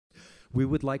we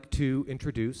would like to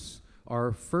introduce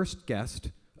our first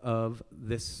guest of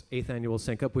this 8th annual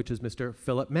Sync Up, which is Mr.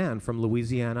 Philip Mann from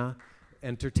Louisiana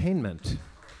Entertainment.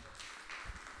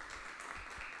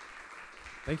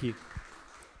 Thank you.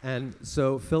 And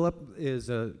so Philip is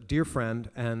a dear friend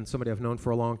and somebody I've known for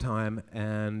a long time,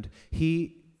 and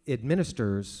he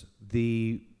administers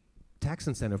the tax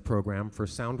incentive program for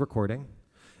sound recording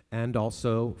and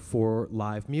also for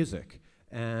live music.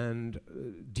 And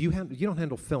you don't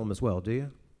handle film as well, do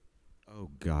you? Oh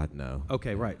God, no.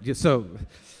 Okay, right. So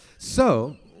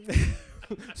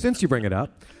since you bring it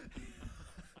up,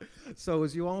 so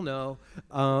as you all know,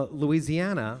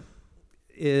 Louisiana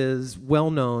is well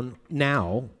known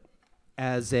now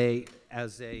as a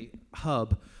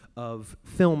hub of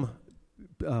film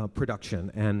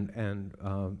production and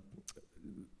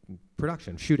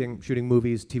production, shooting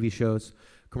movies, TV shows,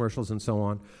 commercials, and so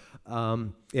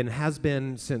on. It has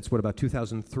been since about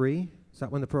 2003. Is that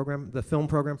when the film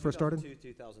program first started?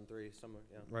 2003, somewhere,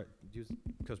 yeah. Right,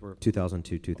 because we're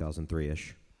 2002,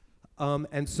 2003-ish. And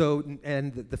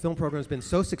the film program has been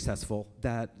so successful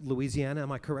that Louisiana,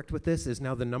 am I correct with this, is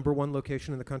now the #1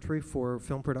 location in the country for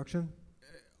film production,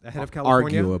 ahead of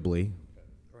California. Arguably.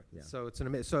 Right. Yeah. So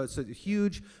it's a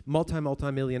huge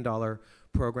multi-million-dollar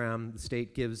program. The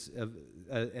state gives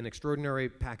an extraordinary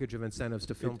package of incentives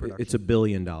to film production. It's a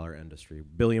billion-dollar industry,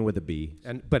 billion with a B.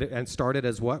 And started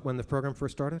as what when the program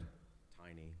first started?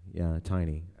 Tiny. Yeah,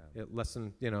 tiny. Less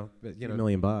than $1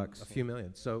 million. A few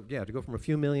million. So yeah, to go from a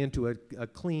few million to a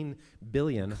clean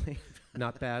billion,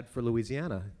 not bad for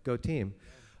Louisiana. Go team.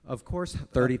 Of course,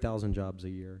 30,000 jobs a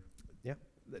year. Yeah.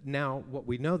 Now, what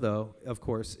we know, though, of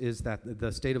course, is that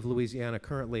the state of Louisiana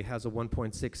currently has a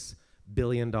 $1.6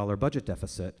 billion budget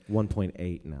deficit.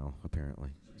 1.8 now, apparently.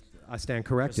 I stand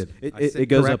corrected. It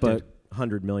goes up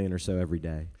 100 million or so every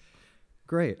day.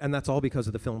 Great, and that's all because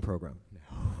of the film program.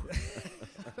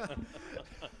 No.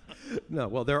 No,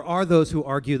 well, there are those who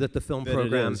argue that the film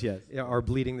programs yes. are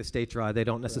bleeding the state dry. They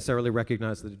don't necessarily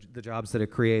recognize the jobs that it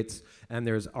creates, and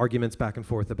there's arguments back and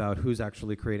forth about who's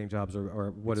actually creating jobs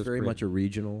or what is It's very much a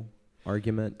regional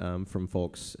argument from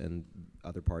folks in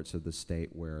other parts of the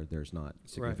state where there's not a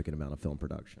significant amount of film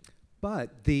production. But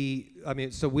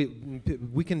so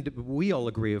we all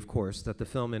agree, of course, that the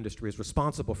film industry is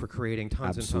responsible for creating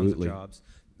tons and tons of jobs,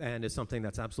 and is something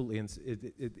that's absolutely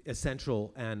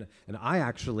essential. And I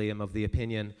actually am of the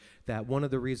opinion that one of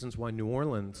the reasons why New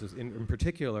Orleans, in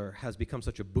particular, has become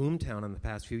such a boom town in the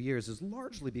past few years is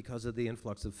largely because of the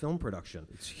influx of film production.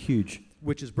 It's huge.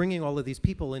 Which is bringing all of these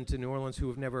people into New Orleans who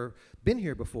have never been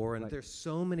here before. And there's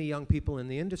so many young people in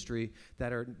the industry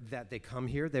that they come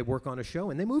here, they work on a show,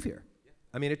 and they move here.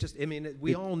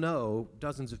 We all know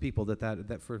dozens of people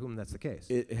that for whom that's the case.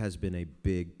 It has been a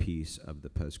big piece of the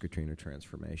post-Katrina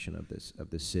transformation of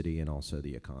this city and also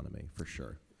the economy, for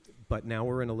sure. But now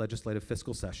we're in a legislative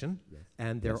fiscal session, yes.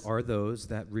 And there are those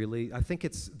that really, I think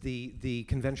it's the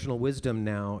conventional wisdom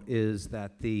now is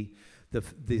that the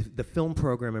film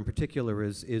program in particular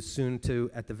is soon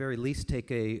to, at the very least, take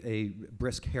a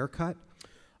brisk haircut.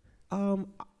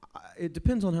 It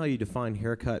depends on how you define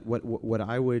haircut. What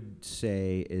I would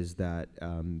say is that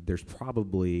there's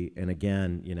probably, and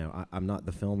again, I'm not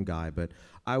the film guy, but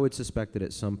I would suspect that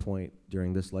at some point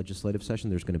during this legislative session,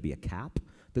 there's going to be a cap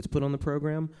that's put on the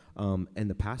program. In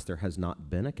the past, there has not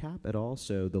been a cap at all,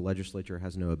 so the legislature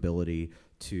has no ability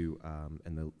to,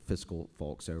 and the fiscal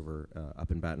folks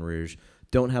up in Baton Rouge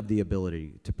don't have the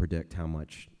ability to predict how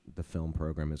much the film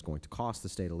program is going to cost the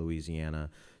state of Louisiana.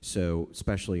 So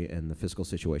especially in the fiscal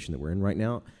situation that we're in right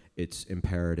now, it's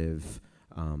imperative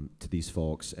to these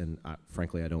folks, and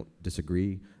frankly I don't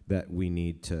disagree, that we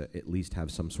need to at least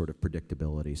have some sort of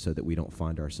predictability so that we don't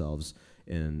find ourselves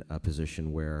in a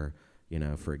position where,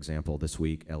 for example, this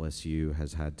week LSU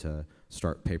has had to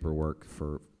start paperwork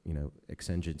for,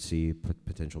 exigency,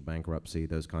 potential bankruptcy,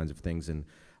 those kinds of things, and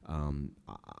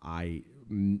I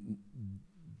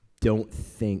don't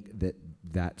think that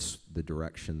that's the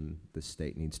direction the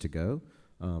state needs to go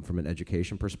from an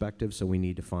education perspective. So we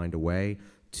need to find a way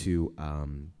to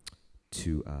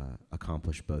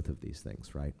accomplish both of these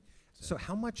things, right? So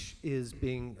how much is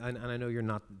being, and I know you're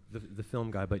not the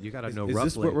film guy, but you got to know roughly.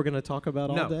 Is this what we're going to talk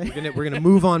about all day? No, we're gonna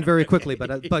move on very quickly,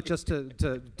 but just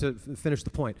to finish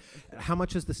the point, how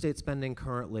much is the state spending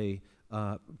currently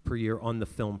per year on the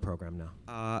film program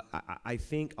now? I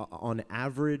think on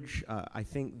average, I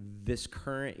think this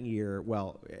current year,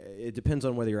 well, it depends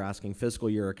on whether you're asking fiscal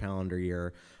year or calendar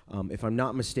year. If I'm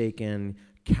not mistaken,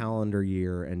 calendar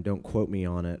year, and don't quote me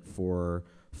on it, for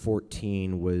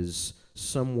 14 was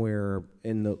somewhere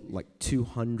in the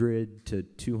 200 to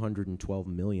 212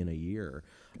 million a year.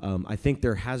 I think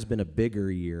there has been a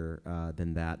bigger year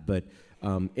than that, but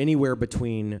anywhere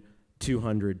between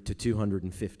 $200 to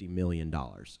 $250 million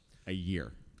a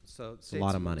year. So it's a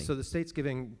lot of money. So the state's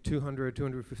giving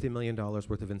 $250 million worth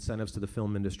of incentives to the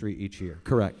film industry each year.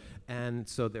 Correct. And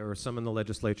so there are some in the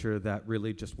legislature that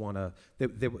really just want to,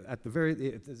 at the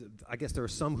very, I guess there are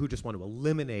some who just want to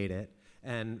eliminate it.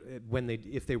 And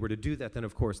if they were to do that, then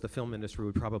of course the film industry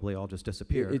would probably all just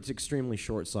disappear. It's extremely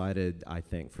short-sighted, I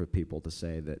think, for people to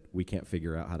say that we can't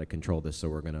figure out how to control this, so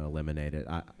we're going to eliminate it.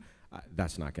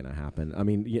 That's not going to happen. I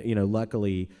mean, you know,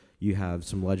 luckily you have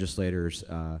some legislators,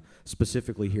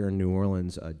 specifically here in New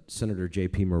Orleans. Senator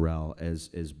J.P. Morrell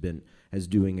is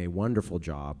doing a wonderful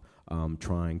job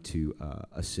trying to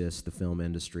assist the film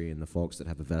industry and the folks that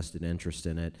have a vested interest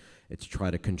in it. It's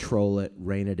try to control it,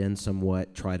 rein it in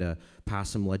somewhat, try to pass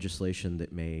some legislation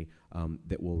that may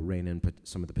that will rein in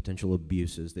some of the potential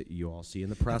abuses that you all see in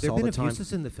the press all the time. Have there been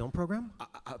abuses in the film program?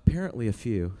 Apparently a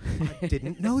few. I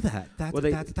didn't know that.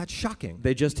 That's shocking.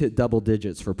 They just hit double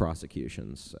digits for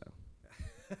prosecutions. So.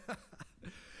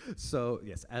 So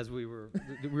yes, as we were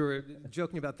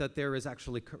joking about that, there is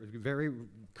actually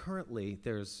currently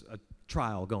there's a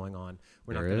trial going on.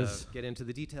 We're not going to get into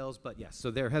the details, but yes.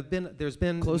 So there's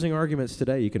been closing arguments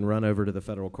today. You can run over to the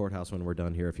federal courthouse when we're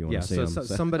done here if you want to see them. So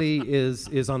somebody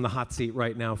is on the hot seat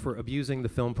right now for abusing the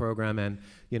film program, and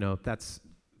you know that's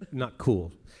not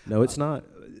cool. No, it's not.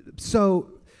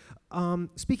 So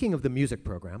speaking of the music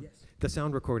program, the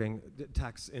sound recording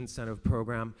tax incentive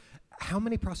program. How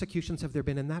many prosecutions have there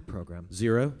been in that program?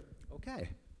 0. Okay.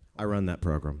 I run that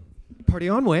program. Party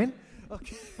on, Wayne.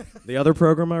 Okay. The other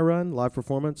program I run, live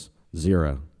performance,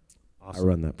 0. Awesome. I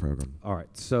run that program. All right.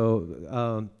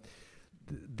 So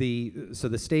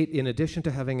the state, in addition to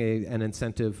having an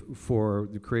incentive for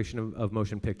the creation of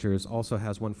motion pictures, also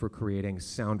has one for creating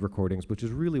sound recordings, which is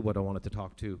really what I wanted to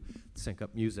talk to Sync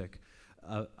Up Music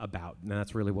about, and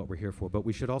that's really what we're here for. But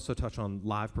we should also touch on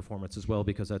live performance as well,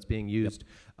 because that's being used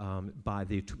by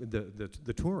the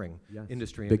touring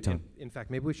industry. Big time. In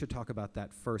fact, maybe we should talk about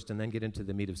that first, and then get into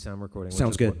the meat of sound recording.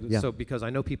 Sounds good. Yeah. So because I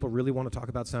know people really want to talk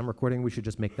about sound recording, we should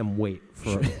just make them wait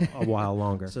for a while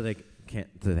longer. So they can't.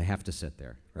 So they have to sit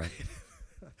there, right?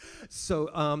 So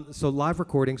live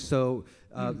recording. So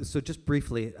just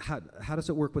briefly, how does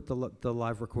it work with the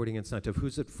live recording incentive?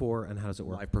 Who's it for, and how does it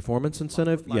work? Live performance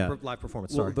incentive. Live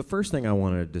performance. Sorry. Well, the first thing I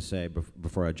wanted to say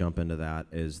before I jump into that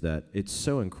is that it's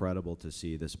so incredible to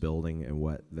see this building and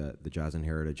what the Jazz and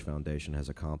Heritage Foundation has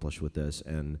accomplished with this.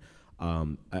 And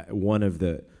one of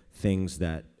the things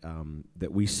that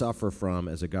we suffer from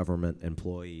as a government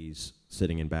employees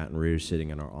sitting in Baton Rouge, sitting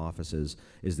in our offices,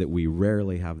 is that we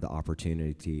rarely have the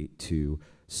opportunity to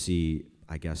see,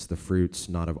 I guess, the fruits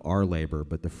not of our labor,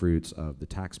 but the fruits of the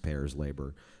taxpayers'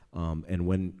 labor. And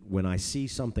when I see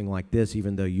something like this,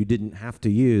 even though you didn't have to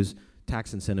use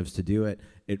tax incentives to do it,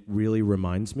 it really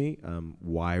reminds me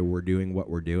why we're doing what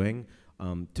we're doing.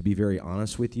 To be very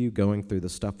honest with you, going through the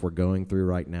stuff we're going through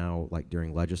right now, like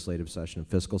during legislative session and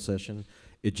fiscal session,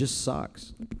 it just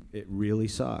sucks. It really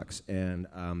sucks. And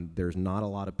there's not a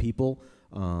lot of people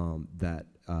that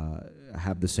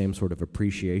have the same sort of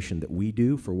appreciation that we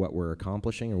do for what we're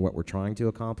accomplishing or what we're trying to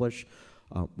accomplish.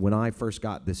 When I first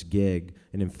got this gig,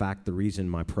 and in fact the reason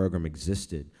my program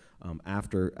existed,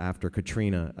 after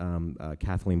Katrina,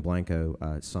 Kathleen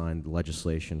Blanco signed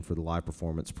legislation for the live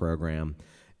performance program,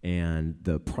 and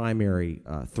the primary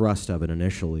thrust of it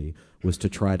initially was to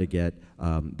try to get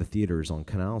the theaters on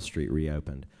Canal Street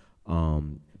reopened.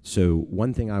 So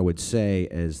one thing I would say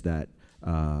is that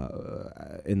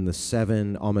in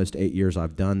the almost 8 years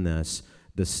I've done this,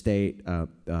 the state,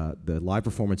 the live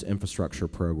performance infrastructure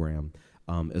program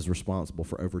is responsible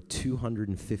for over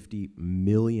 $250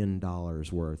 million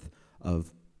worth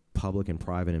of public and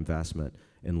private investment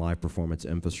in live performance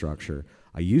infrastructure.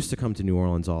 I used to come to New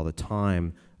Orleans all the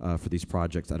time for these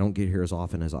projects. I don't get here as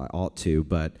often as I ought to,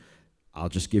 but I'll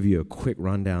just give you a quick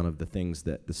rundown of the things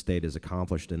that the state has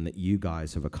accomplished and that you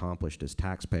guys have accomplished as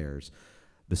taxpayers.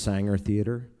 The Sanger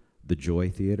Theater, the Joy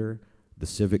Theater, the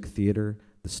Civic Theater,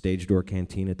 the Stage Door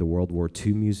Canteen at the World War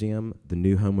II Museum, the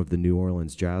new home of the New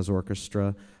Orleans Jazz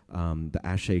Orchestra, the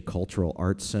Ashe Cultural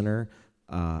Arts Center.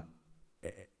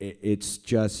 It's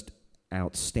just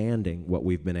outstanding what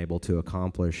we've been able to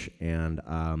accomplish, and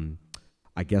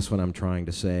I guess what I'm trying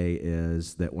to say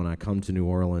is that when I come to New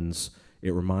Orleans,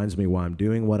 it reminds me why I'm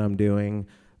doing what I'm doing,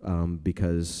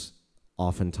 because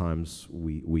oftentimes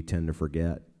we tend to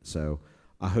forget. So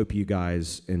I hope you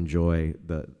guys enjoy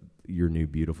your new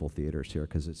beautiful theaters here,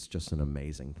 because it's just an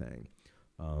amazing thing.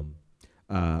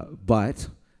 But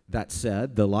That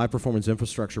said, the live performance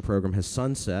infrastructure program has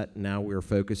sunset. Now we're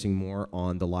focusing more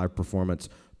on the live performance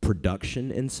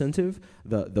production incentive.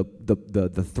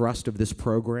 The thrust of this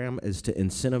program is to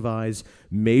incentivize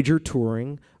major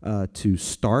touring to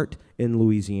start in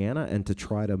Louisiana and to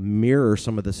try to mirror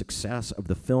some of the success of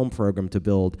the film program to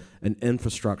build an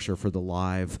infrastructure for the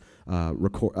live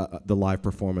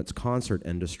performance concert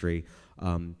industry.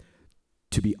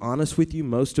 To be honest with you,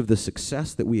 most of the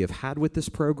success that we have had with this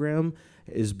program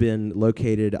has been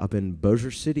located up in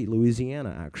Bossier City,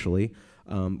 Louisiana, actually.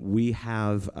 We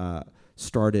have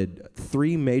started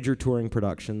 3 major touring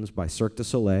productions by Cirque du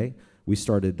Soleil. We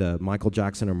started the Michael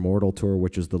Jackson Immortal Tour,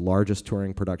 which is the largest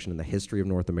touring production in the history of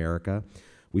North America.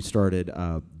 We started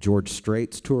George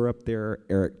Strait's tour up there,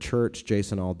 Eric Church,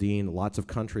 Jason Aldean, lots of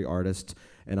country artists.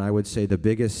 And I would say the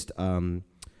biggest, I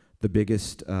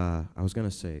was going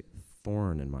to say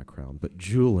thorn in my crown, but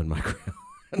jewel in my crown,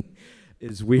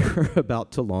 is we are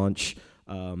about to launch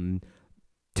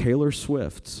Taylor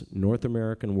Swift's North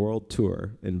American World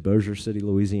Tour in Bossier City,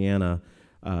 Louisiana,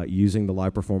 using the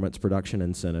live performance production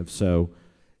incentive. So,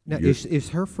 now, is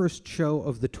her first show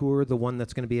of the tour the one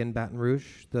that's going to be in Baton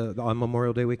Rouge on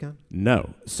Memorial Day weekend?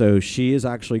 No. So she is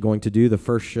actually going to do the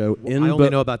first show in. I only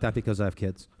know about that because I have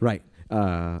kids. Right.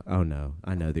 Oh no,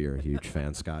 I know that you're a huge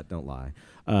fan, Scott. Don't lie.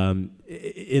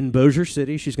 In Bossier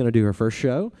City, she's going to do her first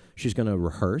show. She's going to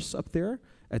rehearse up there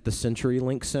at the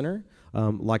CenturyLink Center.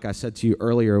 Like I said to you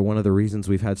earlier, one of the reasons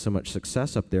we've had so much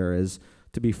success up there is,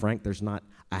 to be frank, there's not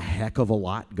a heck of a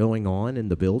lot going on in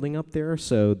the building up there.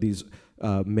 So these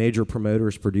major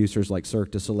promoters, producers like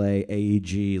Cirque du Soleil,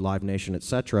 AEG, Live Nation,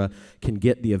 etc., can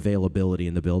get the availability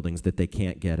in the buildings that they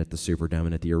can't get at the Superdome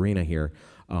and at the arena here.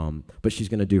 But she's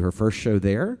going to do her first show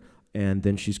there, and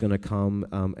then she's going to come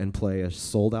and play a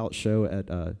sold-out show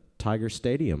at Tiger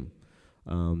Stadium.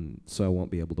 So I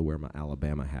won't be able to wear my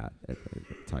Alabama hat at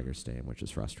Tiger Stadium, which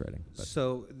is frustrating. But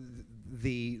so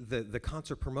the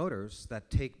concert promoters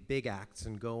that take big acts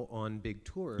and go on big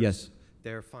tours, yes,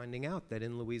 they're finding out that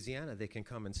in Louisiana they can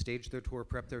come and stage their tour,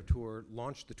 prep their tour,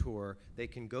 launch the tour. They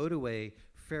can go to a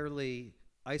fairly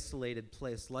isolated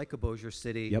place like a Bossier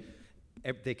City. Yep.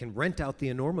 They can rent out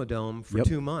the Enormo Dome for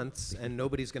 2 months, and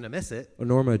nobody's going to miss it.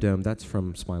 Enormo Dome, that's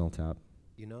from Spinal Tap.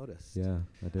 You noticed. Yeah,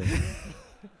 I did.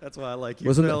 That's why I like you,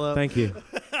 Wasn't Philip. it? Thank you.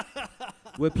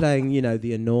 We're playing, the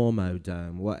Enormo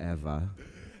Dome, whatever.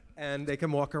 And they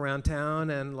can walk around town,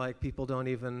 and people don't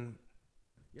even.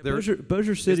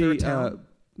 Bossier City, town?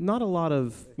 not a lot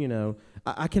of,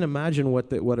 I can imagine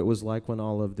what it was like when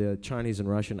all of the Chinese and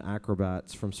Russian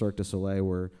acrobats from Cirque du Soleil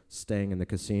were staying in the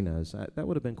casinos. That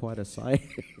would have been quite a sight.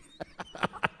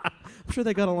 I'm sure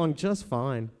they got along just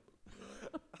fine.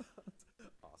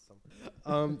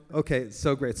 Okay,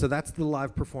 so great. So that's the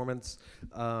live performance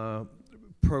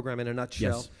program in a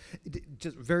nutshell. Yes.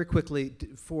 Just very quickly,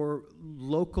 for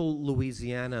local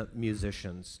Louisiana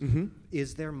musicians,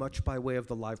 is there much by way of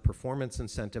the live performance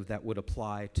incentive that would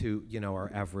apply to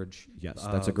our average? Yes,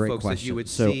 that's a great folks question. That you would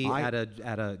see at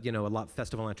a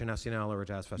Festival International or a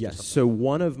jazz festival. Yes. So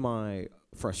one of my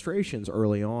frustrations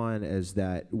early on is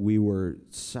that we were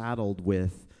saddled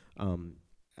with.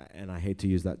 And I hate to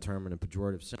use that term in a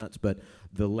pejorative sense, but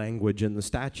the language in the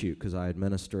statute, because I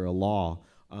administer a law,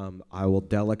 I will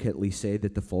delicately say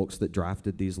that the folks that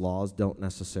drafted these laws don't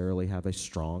necessarily have a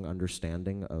strong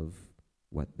understanding of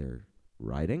what they're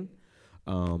writing.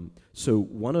 So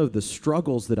one of the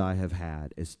struggles that I have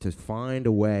had is to find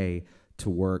a way to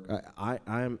work.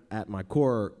 I'm at my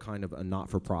core kind of a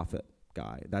not-for-profit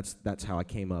guy. That's how I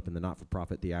came up in the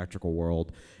not-for-profit theatrical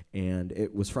world, and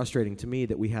it was frustrating to me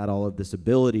that we had all of this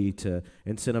ability to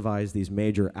incentivize these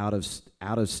major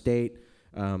out-of-state.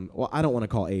 Well, I don't want to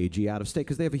call AEG out of state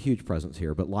because they have a huge presence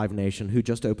here, but Live Nation, who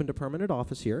just opened a permanent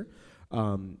office here,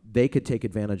 they could take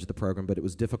advantage of the program, but it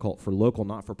was difficult for local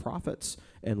not-for-profits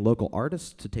and local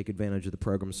artists to take advantage of the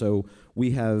program. So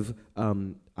we have,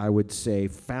 I would say,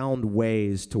 found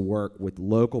ways to work with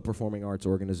local performing arts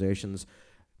organizations,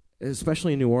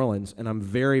 especially in New Orleans, and I'm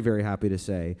very, very happy to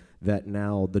say that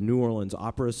now the New Orleans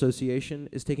Opera Association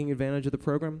is taking advantage of the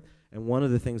program, and one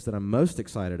of the things that I'm most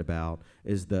excited about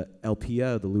is the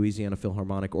LPO, the Louisiana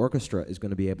Philharmonic Orchestra, is going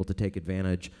to be able to take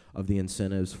advantage of the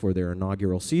incentives for their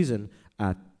inaugural season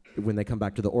when they come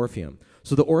back to the Orpheum.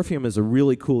 So the Orpheum is a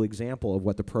really cool example of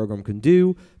what the program can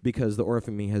do, because the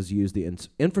Orpheum has used the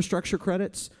infrastructure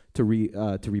credits to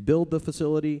rebuild the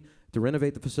facility, to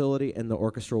renovate the facility, and the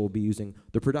orchestra will be using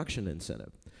the production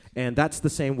incentive. And that's the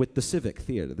same with the Civic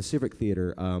Theater. The Civic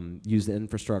Theater used the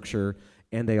infrastructure,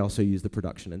 and they also use the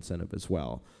production incentive as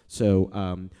well.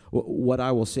 So what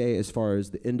I will say as far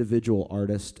as the individual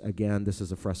artist, again, this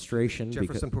is a frustration.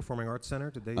 Jefferson Performing Arts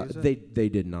Center, did they use it? They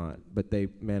did not, but they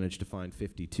managed to find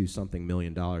 $52-something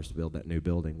million to build that new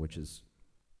building, which is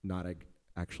not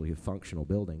actually a functional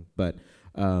building. But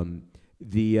no,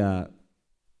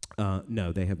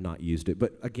 they have not used it.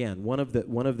 But again, one of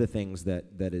the things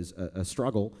that is a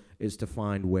struggle is to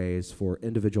find ways for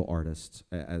individual artists,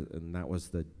 and that was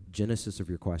the genesis of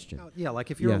your question. Yeah,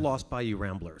 like if you're a Lost Bayou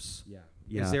Ramblers.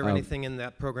 Yeah. Is there anything in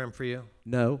that program for you?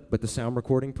 No, but the sound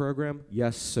recording program,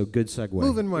 yes. So good segue.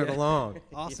 Moving right along.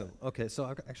 Awesome. Okay, so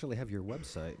I actually have your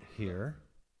website here.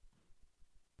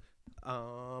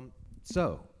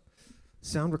 So,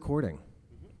 sound recording.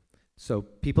 So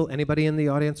anybody in the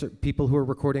audience, or people who are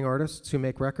recording artists who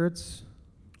make records?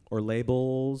 Or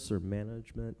labels or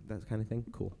management, that kind of thing?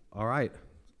 Cool. All right.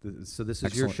 So this is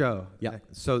Excellent. your show. Yeah.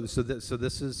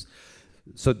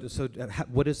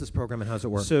 What is this program and how does it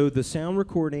work? So the sound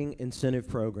recording incentive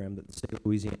program that the state of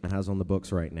Louisiana has on the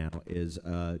books right now is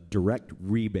a direct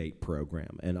rebate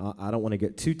program. And I don't want to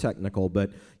get too technical,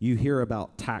 but you hear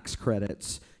about tax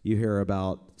credits, you hear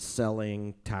about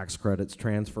selling tax credits,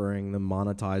 transferring them,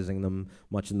 monetizing them,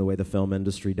 much in the way the film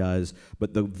industry does.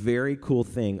 But the very cool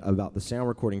thing about the sound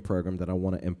recording program that I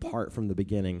want to impart from the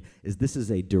beginning is this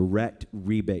is a direct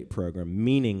rebate program,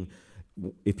 meaning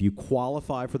if you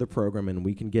qualify for the program, and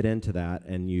we can get into that,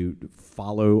 and you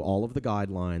follow all of the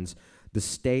guidelines, the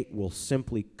state will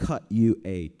simply cut you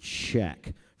a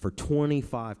check for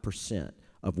 25%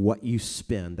 of what you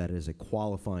spend that is a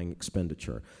qualifying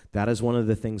expenditure. That is one of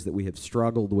the things that we have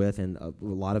struggled with, and a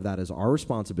lot of that is our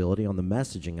responsibility on the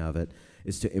messaging of it,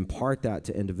 is to impart that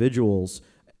to individuals,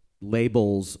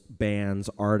 labels, bands,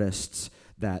 artists,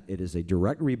 that it is a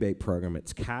direct rebate program.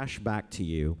 It's cash back to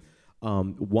you.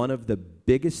 One of the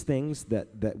biggest things that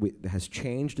has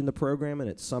changed in the program, and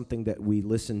it's something that we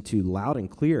listen to loud and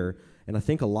clear, and I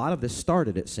think a lot of this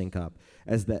started at Sync Up,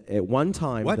 as that at one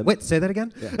time... What? Wait, say that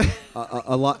again? Yeah,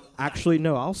 a lot... Actually,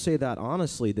 no, I'll say that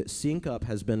honestly, that Sync Up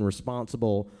has been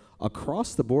responsible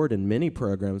across the board in many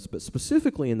programs, but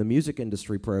specifically in the music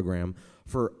industry program,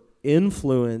 for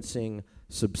influencing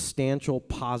substantial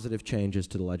positive changes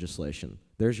to the legislation.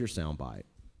 There's your soundbite.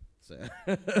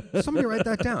 Somebody write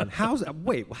that down. How?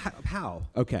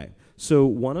 Okay, so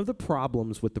one of the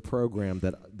problems with the program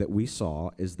that we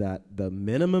saw is that the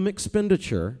minimum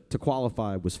expenditure to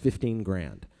qualify was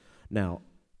 $15,000. Now,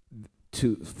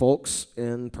 to folks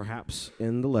perhaps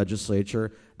in the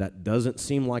legislature, that doesn't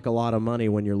seem like a lot of money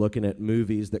when you're looking at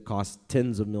movies that cost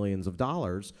tens of millions of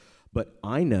dollars. But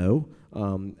I know,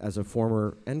 as a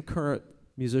former and current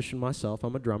musician myself,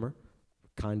 I'm a drummer,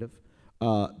 kind of.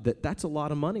 That's a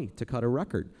lot of money to cut a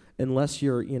record, unless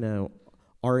you're,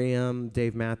 R.E.M.,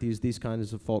 Dave Matthews, these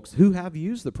kinds of folks who have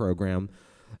used the program,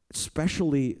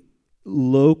 especially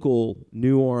local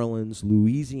New Orleans,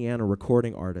 Louisiana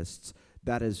recording artists.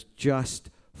 That is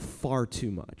just far too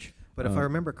much. But if I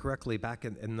remember correctly, back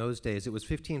in those days, it was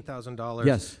 $15,000.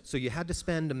 Yes. So you had to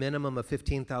spend a minimum of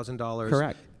 $15,000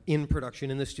 Correct. in production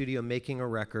in the studio making a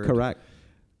record. Correct.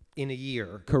 In a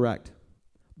year. Correct.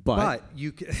 But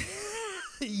you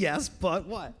yes, but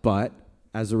what? But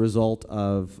as a result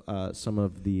of some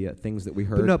of the things that we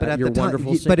heard, but at your the time,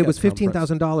 wonderful but it was Sync Up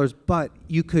 $15,000. But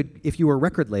you could, if you were a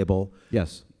record label,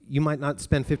 yes, you might not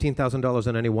spend $15,000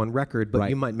 on any one record, but right.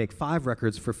 you might make 5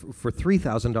 records for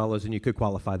 $3,000, and you could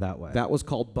qualify that way. That was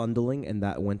called bundling, and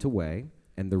that went away.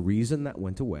 And the reason that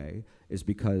went away is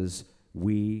because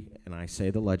we, and I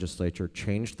say the legislature,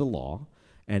 changed the law,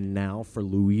 and now for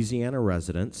Louisiana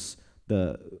residents,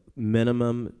 the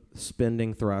minimum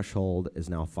spending threshold is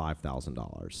now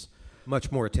 $5,000.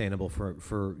 Much more attainable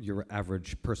for your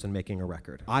average person making a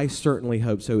record. I certainly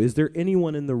hope so. Is there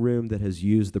anyone in the room that has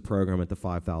used the program at the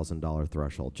 $5,000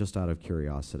 threshold, just out of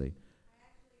curiosity? I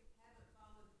actually haven't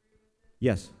followed through with it.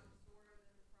 Yes. I'm sort of in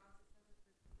the process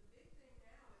of it. But the big thing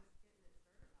now is getting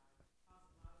it certified. Costs a lot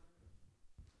of money.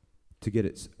 To get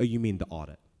it, you mean the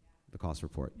audit, the cost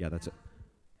report? Yeah, that's it.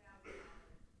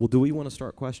 Well, do we want to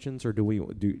start questions, or do we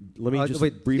do? Let me just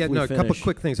briefly finish. A couple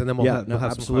quick things, and then we'll have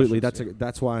absolutely. some questions.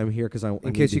 That's why I'm here, because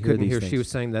in case you couldn't hear, she was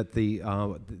saying that the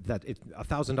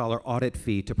 $1,000 audit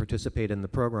fee to participate in the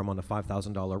program on a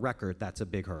 $5,000 record, that's a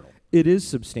big hurdle. It is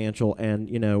substantial, and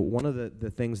one of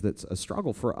the things that's a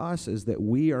struggle for us is that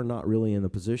we are not really in the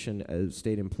position as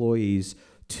state employees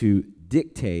to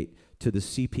dictate to the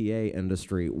CPA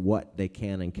industry what they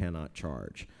can and cannot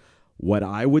charge. What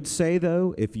I would say,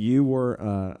 though, if you were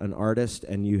an artist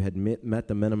and you had met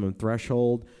the minimum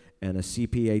threshold and a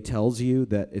CPA tells you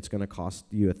that it's going to cost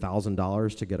you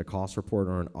 $1,000 to get a cost report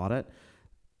or an audit,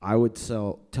 I would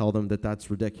tell them that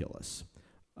that's ridiculous.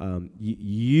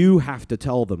 You have to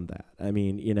tell them that. I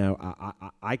mean, you know,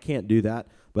 I can't do that,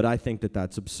 but I think that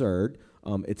that's absurd.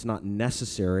 It's not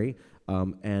necessary.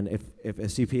 And if a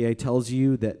CPA tells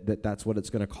you that that's what it's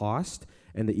going to cost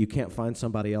and that you can't find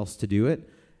somebody else to do it,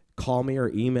 call me or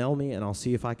email me, and I'll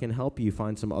see if I can help you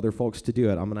find some other folks to do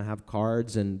it. I'm going to have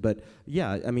cards, but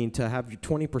yeah, I mean, to have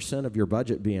 20% of your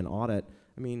budget be an audit,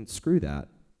 I mean, screw that.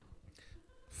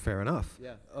 Fair enough.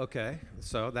 Yeah. Okay,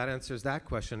 so that answers that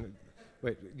question.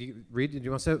 Wait, Reed, did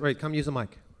you want to say it? Right, come use the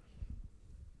mic.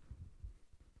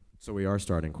 So we are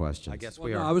starting questions. I guess Well,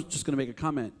 we no, are. I was just going to make a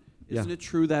comment. Isn't Yeah. it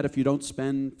true that if you don't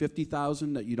spend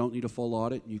 $50,000, that you don't need a full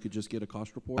audit? You could just get a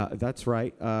cost report. That's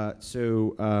right.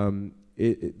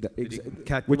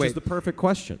 Which wait. is the perfect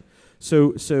question.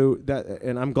 So that,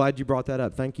 and I'm glad you brought that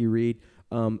up. Thank you, Reed.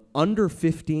 Under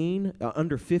 50,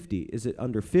 is it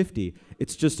under 50?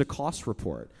 It's just a cost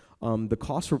report. The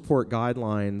cost report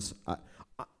guidelines,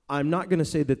 I'm not going to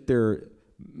say that they're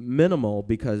minimal,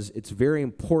 because it's very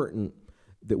important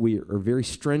that we are very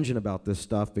stringent about this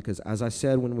stuff, because as I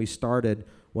said when we started,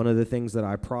 one of the things that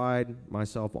I pride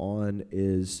myself on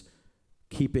is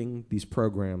keeping these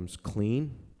programs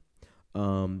clean.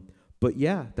 But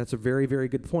yeah, that's a very, very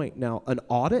good point. Now, an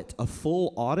audit, a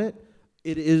full audit,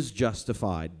 it is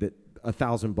justified that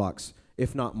 $1,000,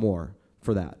 if not more,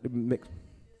 for that.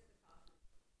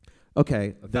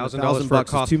 Okay, $1,000 for a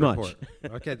cost is too report.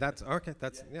 much. Okay, that's great.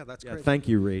 Yeah, thank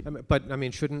you, Reed. But I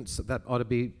mean, shouldn't that ought to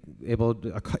be able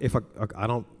to,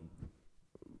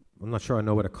 I'm not sure I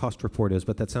know what a cost report is,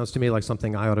 but that sounds to me like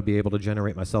something I ought to be able to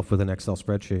generate myself with an Excel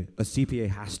spreadsheet. A CPA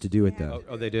has to do it, though.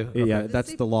 Oh, they do? Yeah, Okay.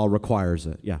 that's the law requires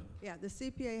it. Yeah. Yeah, the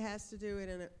CPA has to do it,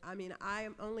 and I mean, I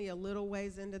am only a little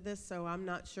ways into this, so I'm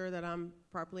not sure that I'm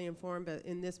properly informed, but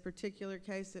in this particular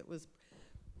case, it was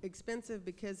expensive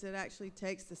because it actually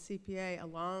takes the CPA a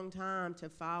long time to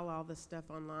file all this stuff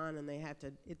online, and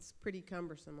it's pretty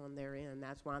cumbersome on their end.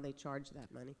 That's why they charge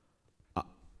that money.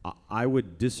 I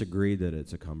would disagree that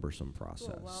it's a cumbersome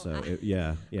process. Well,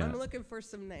 Yeah. I'm looking for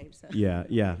some names. Yeah.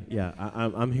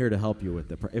 I'm here to help you with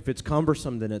the. If it's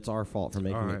cumbersome, then it's our fault for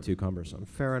making it too cumbersome.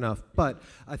 Fair enough. But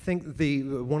I think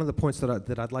one of the points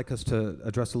that I'd like us to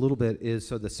address a little bit is,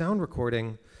 so the sound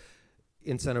recording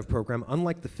incentive program,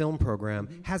 unlike the film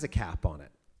program, has a cap on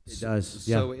it. It does.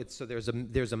 So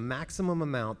there's a maximum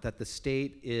amount that the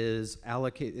state has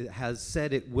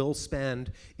said it will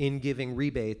spend in giving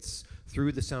rebates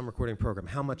through the sound recording program.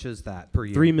 How much is that per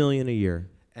year? $3 million a year.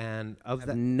 And of I've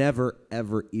that, never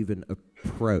ever even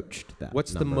approached that.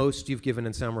 what's number. the most you've given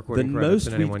in sound recording The credits most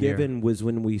in any we've one year? given was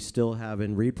when we still have,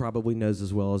 and Reed probably knows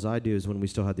as well as I do, is when we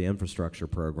still had the infrastructure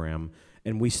program,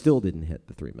 and we still didn't hit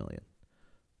the $3 million.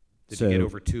 Did you get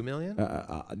over $2 million?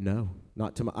 No,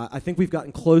 not to I think we've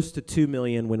gotten close to $2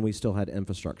 million when we still had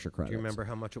infrastructure credits. Do you remember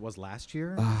how much it was last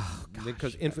year? Oh, gosh.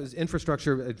 Because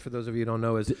infrastructure, for those of you who don't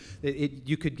know, is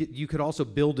you could also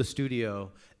build a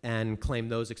studio and claim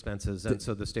those expenses, and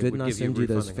so the state would Didn't I give you send you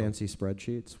those refunding on- fancy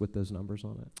spreadsheets with those numbers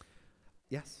on it?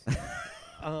 Yes.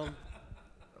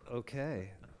 Okay.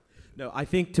 No, I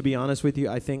think, to be honest with you,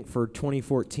 I think for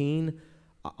 2014,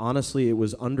 honestly, it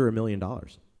was under $1 million.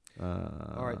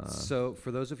 All right. So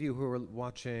for those of you who are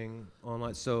watching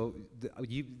online,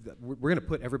 we're going to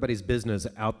put everybody's business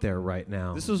out there right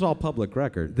now. This is all public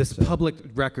record. Public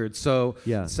record. So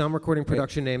Yeah. sound recording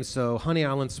production names. So Honey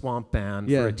Island Swamp Band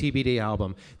Yeah. for a TBD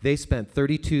album. They spent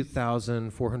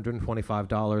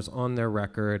 $32,425 on their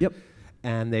record. Yep.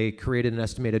 And they created an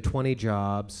estimated 20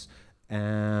 jobs.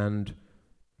 And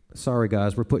sorry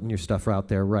guys, we're putting your stuff out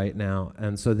there right now.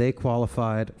 And so they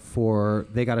qualified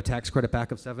they got a tax credit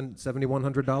back of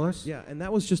 $7,100. Yeah, and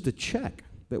that was just a check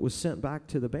that was sent back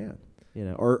to the band,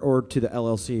 or to the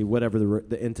LLC, whatever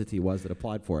the entity was that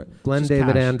applied for it. Glenn Just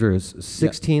David cash. Andrews,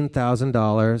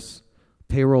 $16,000,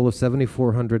 payroll of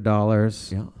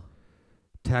 $7,400. Yeah.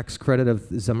 Tax credit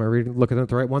of, am I looking at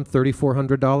the right one?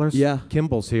 $3,400? Yeah.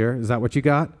 Kimball's here. Is that what you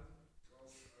got?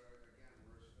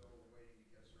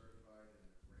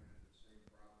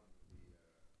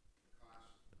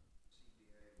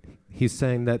 He's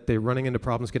saying that they're running into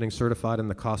problems getting certified and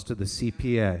the cost of the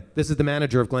CPA. This is the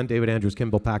manager of Glenn David Andrews,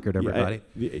 Kimball Packard, everybody.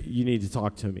 You need to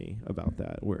talk to me about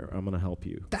that. I'm going to help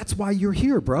you. That's why you're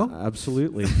here, bro.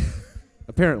 Absolutely.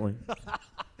 Apparently.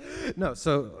 No,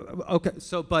 okay,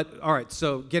 all right,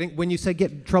 so when you say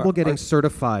getting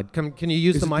certified, can you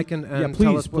use the mic and yeah,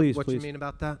 tell please, us what you mean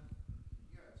about that?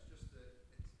 Yeah, it's just that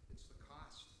it's the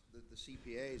cost, the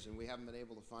CPAs, and we haven't been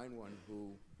able to find one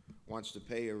who wants to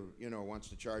pay wants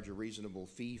to charge a reasonable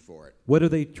fee for it. What are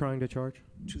they trying to charge?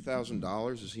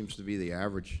 $2,000 seems to be the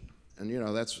average, and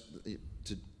that's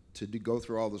to go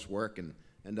through all this work and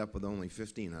end up with only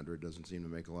 $1,500 doesn't seem to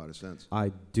make a lot of sense.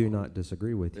 I do not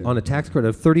disagree with you. On a tax credit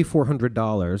of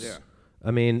 $3,400. Yeah. I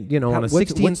mean, on a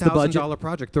 $16,000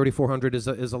 project,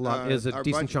 $3,400 is a lot, is a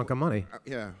decent chunk of money.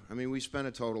 Yeah, I mean, we spent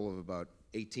a total of about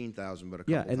 $18,000, but a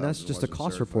couple Yeah, and that's thousand just a wasn't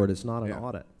cost certified. report. It's not an Yeah.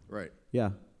 audit. Right.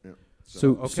 Yeah. Yeah.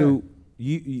 So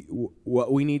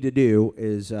what we need to do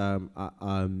is, I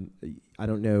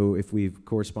don't know if we've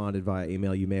corresponded via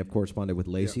email. You may have corresponded with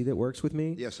Lacey that works with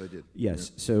me. Yes, I did.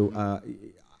 Yes. Yeah. So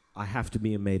I have to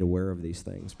be made aware of these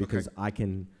things because I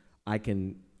can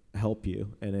help you,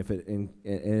 and if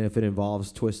it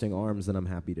involves twisting arms, then I'm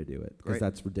happy to do it because Great.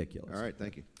 that's ridiculous. All right,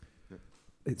 thank you.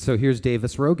 So here's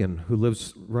Davis Rogan, who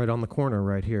lives right on the corner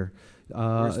right here.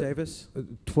 Where's Davis?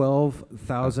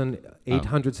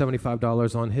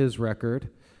 $12,875 on his record,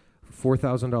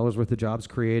 $4,000 worth of jobs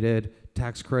created,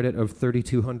 tax credit of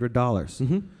 $3,200.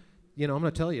 Mm-hmm. I'm going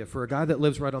to tell you, for a guy that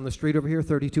lives right on the street over here,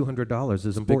 $3,200 is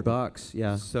Big important. bucks,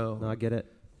 yeah. So No, I get it.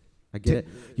 I get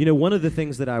it. One of the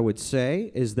things that I would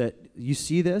say is that you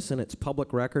see this, and it's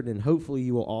public record, and hopefully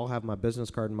you will all have my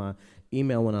business card and my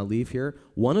email when I leave here.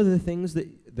 One of the things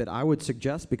that I would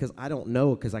suggest, because I don't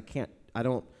know, because I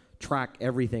don't track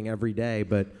everything every day,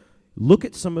 but look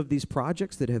at some of these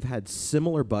projects that have had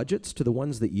similar budgets to the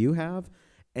ones that you have,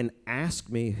 and ask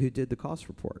me who did the cost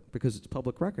report, because it's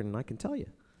public record, and I can tell you.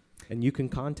 And you can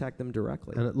contact them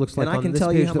directly. And it looks like and I on can this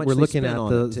tell you page how that much we're they looking spent at,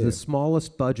 on it, too. the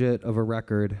smallest budget of a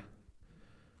record,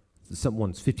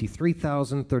 someone's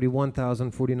 $53,000,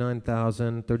 $31,000,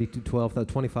 $49,000, $32,000,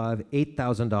 $25,000,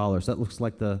 $8,000. That looks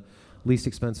like the least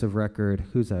expensive record.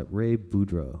 Who's that? Ray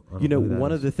Boudreaux.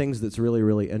 One of the things that's really,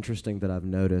 really interesting that I've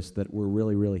noticed that we're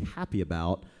really, really happy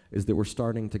about is that we're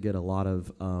starting to get a lot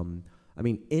of,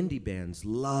 indie bands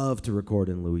love to record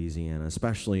in Louisiana,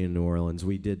 especially in New Orleans.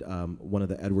 We did one of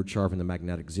the Edward Sharpe and the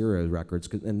Magnetic Zero records,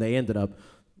 and they ended up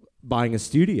buying a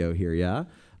studio here, yeah?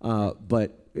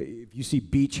 But if you see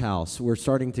Beach House, we're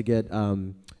starting to get,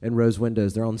 and Rose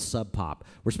Windows, they're on Sub Pop.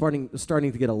 We're starting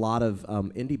to get a lot of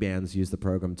indie bands use the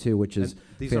program too, which is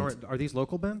are these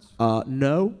local bands?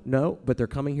 No, but they're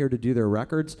coming here to do their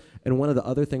records. And one of the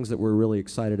other things that we're really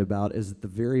excited about is at the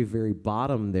very, very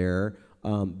bottom there,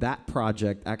 that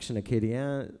project, Action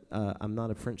Acadien, I'm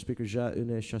not a French speaker, j'ai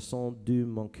une chanson de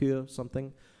mon cœur,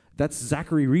 something. That's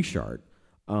Zachary Richard.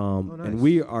 Nice. And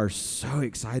we are so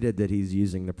excited that he's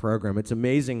using the program. It's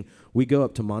amazing. We go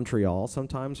up to Montreal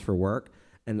sometimes for work,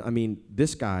 and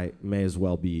this guy may as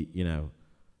well be,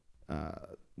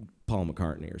 Paul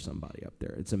McCartney or somebody up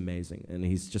there. It's amazing, and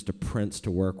he's just a prince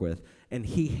to work with, and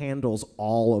he handles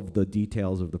all of the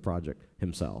details of the project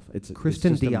himself.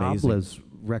 Kristen it's just Diabla's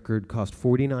record cost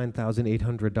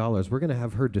 $49,800. We're going to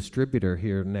have her distributor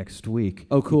here next week.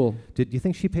 Oh, cool. Did you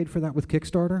think she paid for that with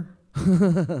Kickstarter?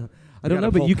 I don't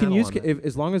know, but you can use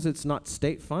as long as it's not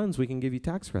state funds, we can give you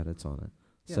tax credits on it.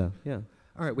 Yeah. So, yeah.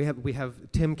 All right, we have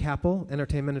Tim Capel,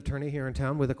 entertainment attorney here in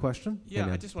town, with a question. Yeah,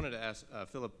 Hey, I just wanted to ask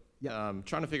Philip. Trying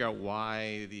to figure out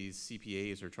why these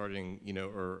CPAs are charging,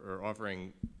 or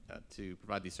offering to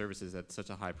provide these services at such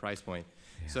a high price point.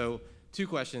 Yeah. So, two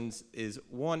questions: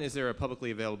 one, is there a publicly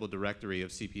available directory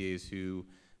of CPAs who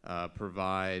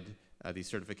provide these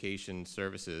certification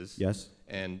services? Yes.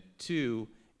 And two,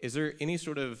 is there any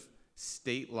sort of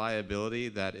state liability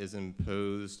that is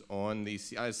imposed on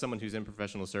these? As someone who's in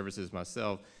professional services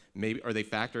myself, maybe are they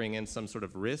factoring in some sort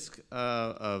of risk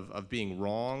of being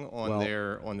wrong on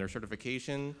their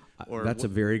certification? Or that's a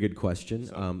very good question.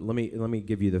 So. Let me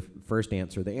give you the first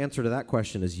answer. The answer to that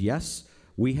question is yes.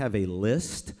 We have a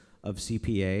list of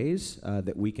CPAs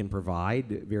that we can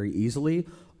provide very easily.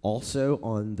 Also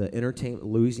on the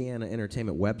Louisiana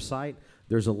Entertainment website,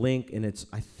 there's a link, and it's,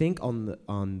 I think, on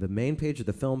the main page of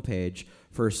the film page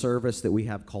for a service that we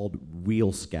have called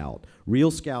Real Scout.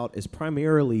 Real Scout is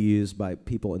primarily used by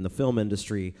people in the film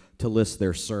industry to list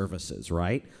their services,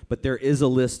 right? But there is a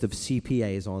list of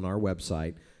CPAs on our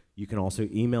website. You can also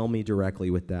email me directly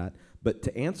with that. But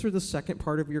to answer the second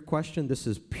part of your question, this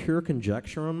is pure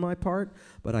conjecture on my part,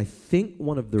 but I think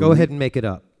one of the... Go ahead and make it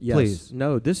up, yes, please.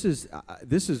 No, this is,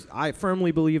 I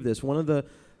firmly believe this. One of the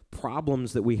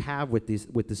problems that we have with the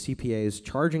CPAs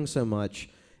charging so much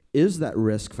is that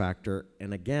risk factor.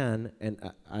 And again,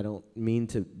 and I don't mean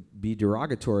to be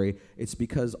derogatory, it's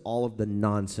because all of the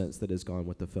nonsense that has gone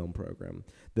with the film program,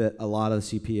 that a lot of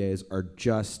the CPAs are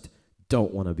just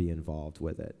don't want to be involved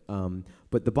with it.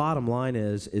 But the bottom line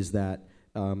is that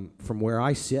from where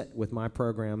I sit with my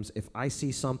programs, if I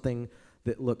see something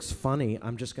that looks funny,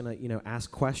 I'm just going to, ask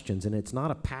questions. And it's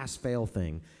not a pass-fail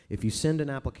thing. If you send an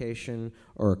application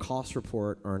or a cost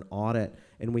report or an audit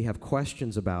and we have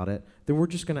questions about it, then we're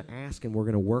just going to ask and we're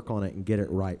going to work on it and get it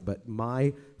right. But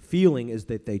my feeling is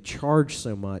that they charge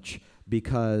so much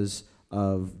because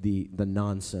of the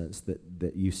nonsense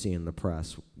that you see in the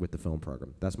press with the film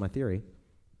program. That's my theory.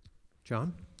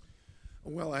 John?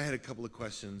 Well, I had a couple of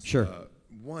questions. Sure.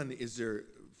 One, is there,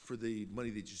 for the money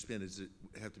that you spend, does it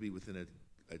have to be within a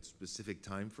specific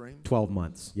time frame? 12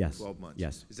 months, yes. 12 months?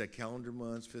 Yes. Is that calendar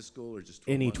months, fiscal, or just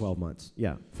 12 Any months? 12 months,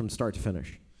 yeah, from start to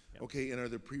finish. Okay, and are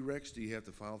there prereqs? Do you have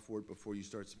to file for it before you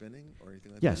start spending or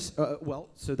anything like Yes, that? well,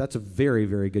 so that's a very,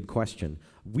 very good question.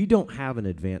 We don't have an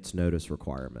advance notice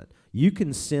requirement. You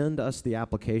can send us the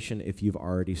application if you've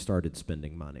already started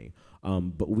spending money,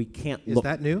 but we can't Is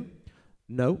that new?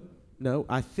 No.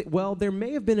 Well, there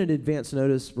may have been an advance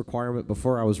notice requirement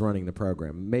before I was running the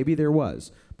program. Maybe there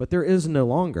was, but there is no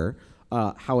longer.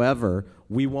 However,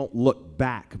 we won't look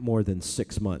back more than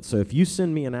 6 months. So if you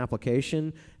send me an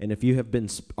application and if you have been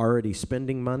already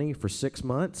spending money for 6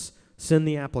 months, send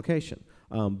the application.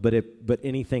 But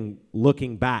anything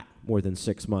looking back more than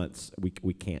 6 months,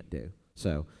 we can't do.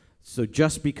 So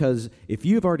just because if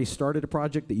you have already started a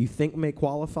project that you think may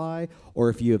qualify, or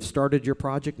if you have started your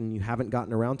project and you haven't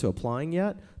gotten around to applying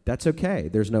yet, that's okay.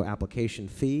 There's no application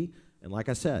fee. And like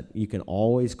I said, you can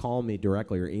always call me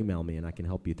directly or email me and I can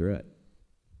help you through it.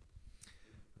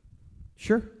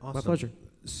 Sure, Awesome. my pleasure.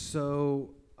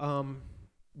 So,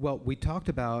 well, we talked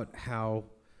about how,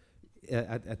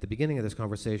 at the beginning of this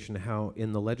conversation, how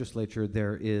in the legislature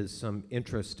there is some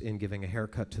interest in giving a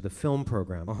haircut to the film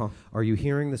program. Are you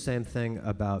hearing the same thing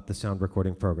about the sound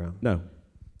recording program? No.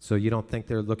 So you don't think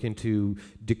they're looking to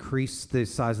decrease the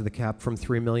size of the cap from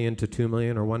 3 million to 2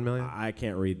 million or 1 million? I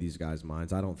can't read these guys'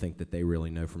 minds. I don't think that they really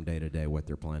know from day to day what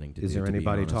they're planning to do. Is there to be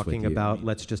anybody honest with talking you. about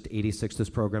let's just 86 this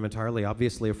program entirely?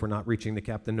 Obviously, if we're not reaching the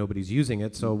cap, then nobody's using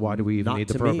it. So why do we even Not need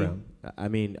the to program? me. I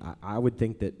mean, I would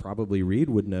think that probably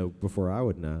Reed would know before I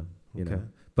would know. You know.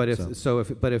 But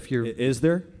if you're Is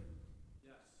there?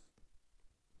 Yes.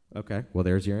 Okay. Well,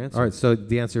 there's your answer. all right, so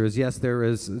the answer is yes. There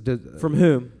is. From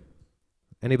whom?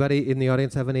 Anybody in the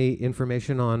audience have any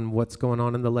information on what's going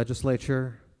on in the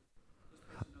legislature?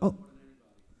 Oh,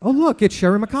 look, it's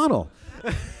Sherry McConnell.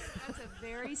 That's a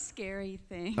very scary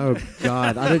thing. Oh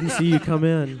God, I didn't see you come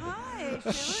in. Hi,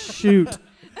 Shoot.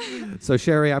 So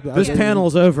Sherry, This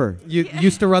panel's over. you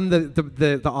used to run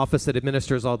the office that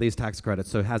administers all these tax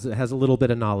credits, so has a little bit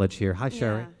of knowledge here. Hi,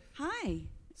 Sherry. Yeah. Hi.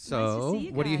 So, Nice to see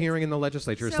you what are you guys. hearing in the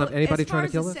legislature? Is So anybody as far trying to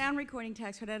as kill the this? sound recording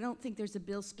tax credit, I don't think there's a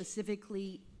bill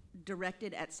specifically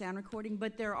directed at sound recording,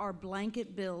 but there are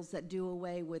blanket bills that do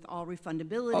away with all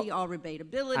refundability, all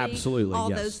rebatability, absolutely, all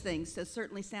yes. those things. So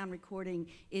certainly sound recording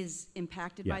is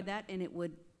impacted by that, and it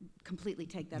would completely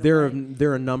take that There away.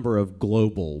 are a number of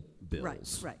global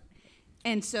bills. Right.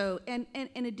 And so, and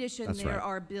in addition, That's there right.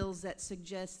 are bills that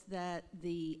suggest that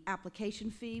the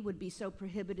application fee would be so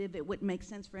prohibitive it wouldn't make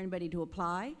sense for anybody to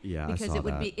apply. Yeah, I because saw it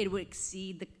would that. it would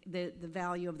exceed the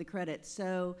value of the credit.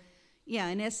 So, yeah,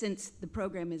 in essence, the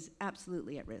program is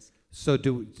absolutely at risk. So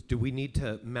do we need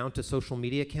to mount a social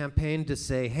media campaign to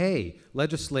say, hey,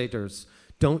 legislators,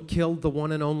 don't kill the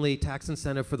one and only tax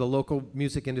incentive for the local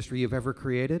music industry you've ever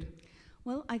created?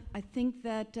 Well, I think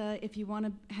that if you want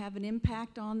to have an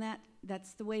impact on that,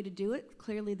 that's the way to do it.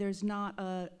 Clearly, there's not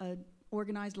a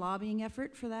organized lobbying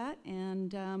effort for that.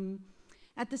 And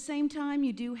at the same time,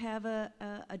 you do have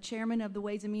a chairman of the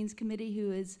Ways and Means Committee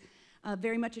who is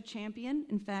very much a champion.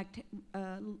 In fact,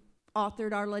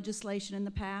 authored our legislation in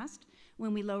the past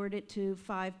when we lowered it to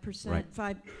 5%,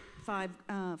 five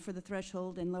for the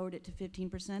threshold and lowered it to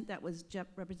 15%. That was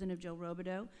Representative Joe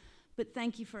Robideau. But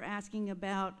thank you for asking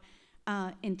about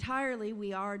entirely.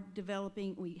 We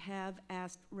have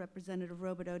asked Representative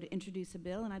Robideau to introduce a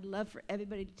bill, and I'd love for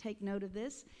everybody to take note of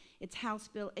this. It's House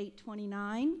Bill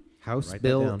 829. House Write that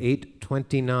Bill down.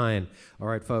 829. All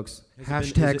right, folks. Has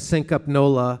it been- Hashtag sync up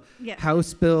NOLA. Yeah.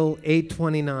 House Bill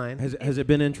 829. Has it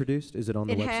been introduced? Is it on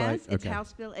the It website? has. It's Okay.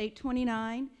 House Bill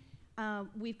 829.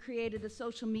 We've created a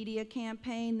social media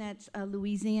campaign that's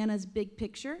Louisiana's Big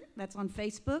Picture. That's on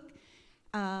Facebook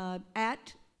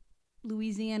at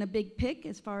Louisiana Big Pic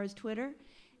as far as Twitter.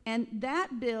 And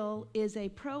that bill is a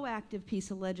proactive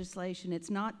piece of legislation. It's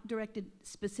not directed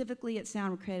specifically at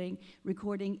sound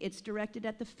recording. It's directed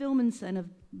at the film incentive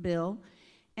bill,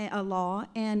 a law,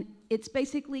 and it's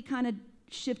basically kind of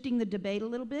shifting the debate a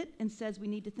little bit and says we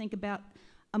need to think about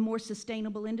a more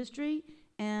sustainable industry.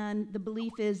 And the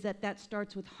belief is that that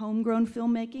starts with homegrown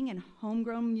filmmaking and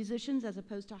homegrown musicians as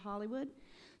opposed to Hollywood.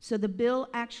 So the bill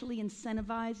actually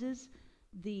incentivizes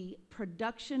the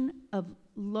production of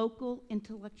local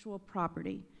intellectual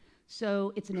property.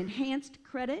 So it's an enhanced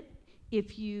credit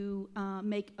if you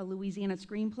make a Louisiana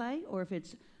screenplay, or if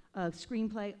it's a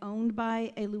screenplay owned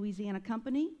by a Louisiana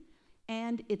company,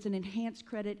 and it's an enhanced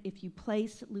credit if you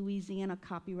place Louisiana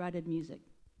copyrighted music.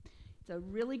 It's a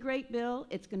really great bill.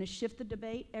 It's going to shift the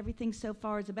debate. Everything so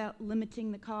far is about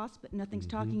limiting the cost, but nothing's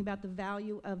talking about the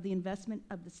value of the investment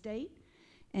of the state.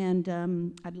 And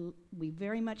we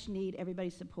very much need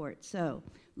everybody's support. So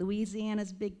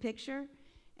Louisiana's big picture,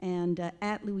 and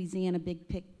at Louisiana Big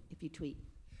Pic if you tweet.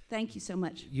 Thank you so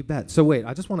much. You bet. So wait,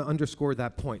 I just want to underscore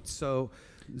that point. So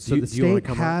the state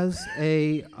has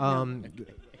a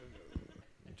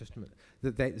just a minute.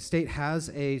 The state has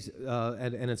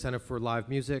an incentive for live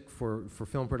music, for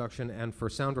film production, and for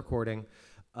sound recording.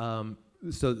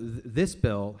 So this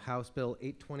bill, House Bill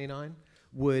 829,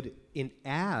 would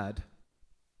add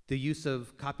the use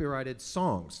of copyrighted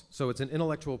songs. So it's an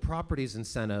intellectual properties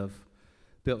incentive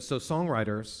bill. So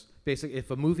songwriters, basically, if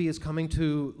a movie is coming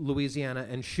to Louisiana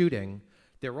and shooting,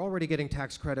 they're already getting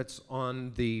tax credits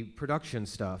on the production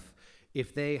stuff.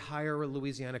 If they hire a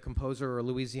Louisiana composer or a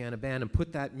Louisiana band and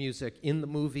put that music in the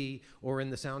movie or in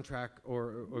the soundtrack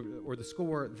or the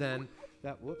score, then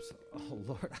that, whoops, oh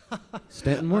Lord.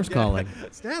 Stanton Moore's calling.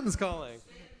 Stanton's calling.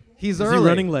 He's Is early. he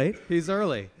running late? He's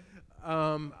early.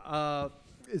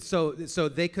 So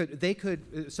they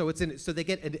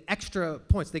get an extra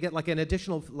points. They get like an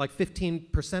additional like 15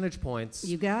 percentage points.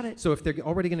 You got it. So if they're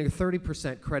already getting a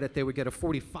 30% credit, they would get a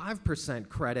 45%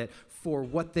 credit for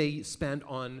what they spend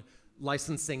on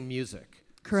licensing music.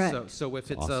 Correct. So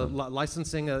if it's Awesome.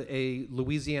 licensing a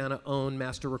Louisiana-owned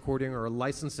master recording or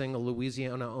licensing a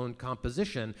Louisiana-owned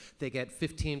composition, they get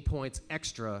 15 points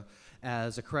extra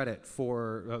as a credit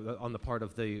for on the part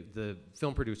of the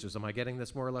film producers. Am I getting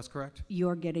this more or less correct?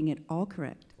 You're getting it all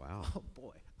correct. Wow. Oh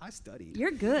boy, I studied.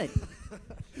 You're good.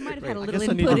 You might have had a little I guess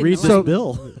I input need to in read the- this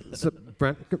bill. So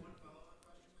Brent,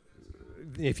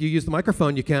 if you use the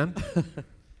microphone, you can.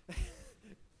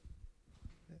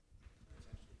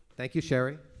 Thank you,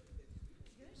 Sherry.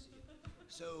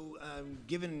 So,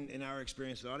 given in our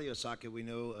experience with Audio Socket, we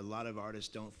know a lot of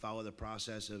artists don't follow the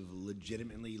process of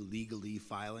legitimately, legally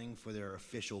filing for their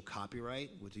official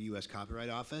copyright with the U.S. Copyright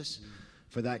Office.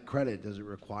 For that credit, does it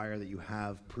require that you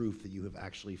have proof that you have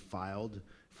actually filed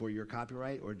for your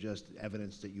copyright, or just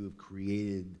evidence that you have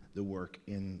created the work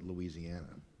in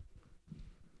Louisiana?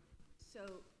 So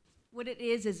what it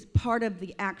is part of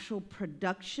the actual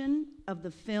production of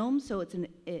the film. So it's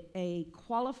a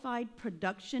qualified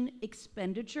production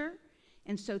expenditure.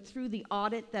 And so through the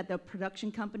audit that the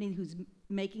production company who's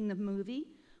making the movie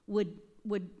would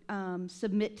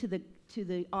submit to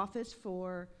the office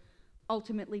for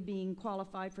ultimately being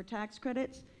qualified for tax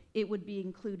credits, it would be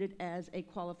included as a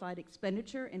qualified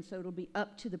expenditure. And so it'll be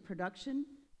up to the production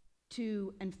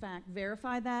to, in fact,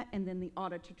 verify that, and then the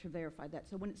auditor to verify that.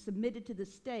 So when it's submitted to the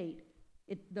state,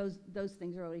 those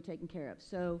things are already taken care of.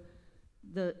 So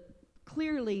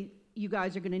clearly, you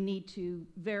guys are going to need to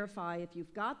verify if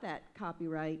you've got that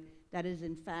copyright, that is,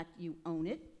 in fact, you own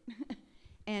it.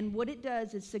 And what it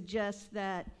does is suggest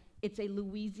that it's a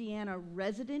Louisiana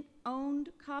resident-owned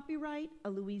copyright, a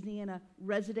Louisiana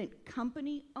resident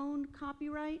company-owned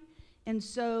copyright. And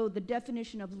so the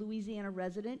definition of Louisiana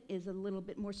resident is a little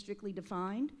bit more strictly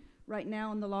defined. Right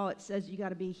now in the law, it says you got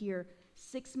to be here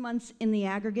 6 months in the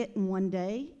aggregate in 1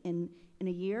 day in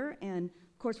a year. And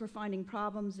of course, we're finding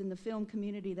problems in the film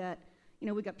community that,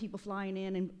 we got people flying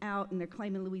in and out and they're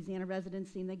claiming Louisiana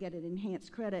residency and they get an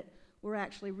enhanced credit. We're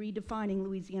actually redefining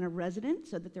Louisiana resident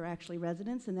so that they're actually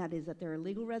residents, and that is that they're a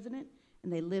legal resident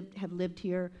and they have lived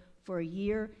here for a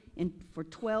year and for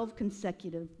 12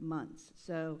 consecutive months.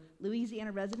 So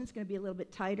Louisiana residents is going to be a little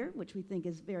bit tighter, which we think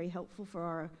is very helpful for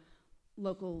our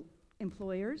local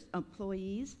employees.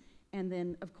 And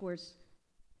then, of course,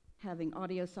 having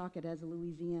Audio Socket as a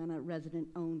Louisiana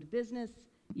resident-owned business,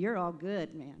 you're all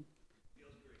good, man.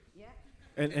 Feels great.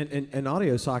 Yeah. And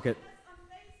Audio Socket.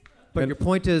 But your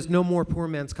point is no more poor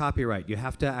man's copyright. You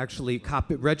have to actually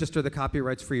register the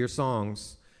copyrights for your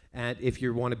songs, and if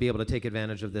you want to be able to take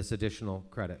advantage of this additional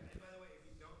credit. And by the way, if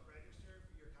you don't register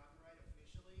for your copyright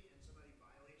officially and somebody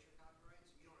violates your copyrights,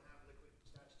 you don't have liquid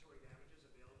statutory damages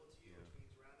available to you, which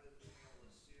means rather than being able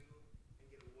to sue and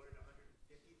get awarded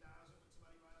 $150,000 when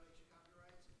somebody violates your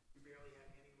copyrights, you barely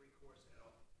have any recourse at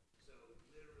all. So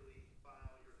literally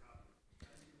file your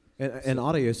copyright. And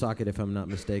Audio Socket, if I'm not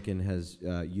mistaken, has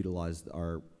utilized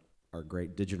our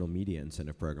great digital media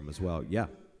incentive program as well.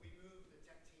 Yeah.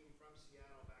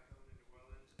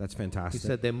 That's He fantastic.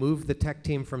 said they moved the tech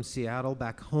team from Seattle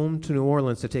back home to New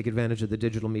Orleans to take advantage of the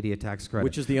digital media tax credit.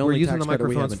 Which is the We're only using tax the credit we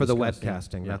microphones haven't for the discussed,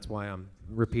 yeah. webcasting. Yeah. That's why I'm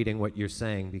repeating what you're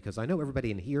saying, because I know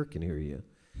everybody in here can hear you.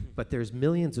 But there's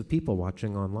millions of people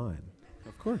watching online.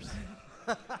 Of course.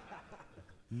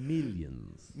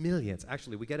 Millions. Millions.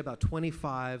 Actually, we get about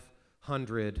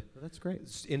 2,500 That's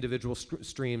great. individual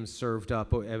streams served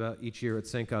up each year at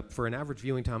Sync Up for an average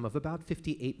viewing time of about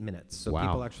 58 minutes. So Wow.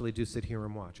 people actually do sit here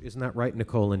and watch. Isn't that right,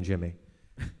 Nicole and Jimmy?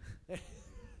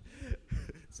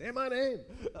 Say my name.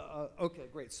 Okay,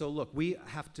 great. So look, we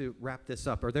have to wrap this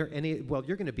up. Are there any, well,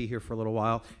 you're going to be here for a little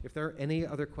while. If there are any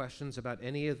other questions about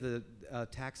any of the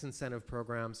tax incentive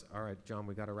programs, all right, John,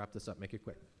 we got to wrap this up. Make it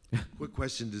quick. Quick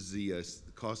question, does the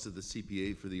cost of the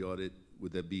CPA for the audit,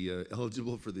 would that be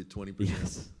eligible for the 20%?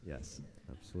 Yes. Yes.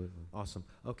 Absolutely. Awesome.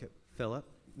 Okay, Philip,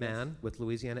 Mann with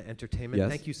Louisiana Entertainment. Yes.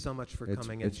 Thank you so much for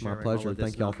coming and It's my sharing all pleasure. of this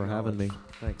Thank y'all for having me. knowledge.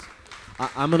 Thanks.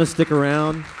 I'm going to stick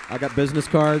around. I got business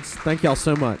cards. Thank y'all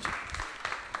so much.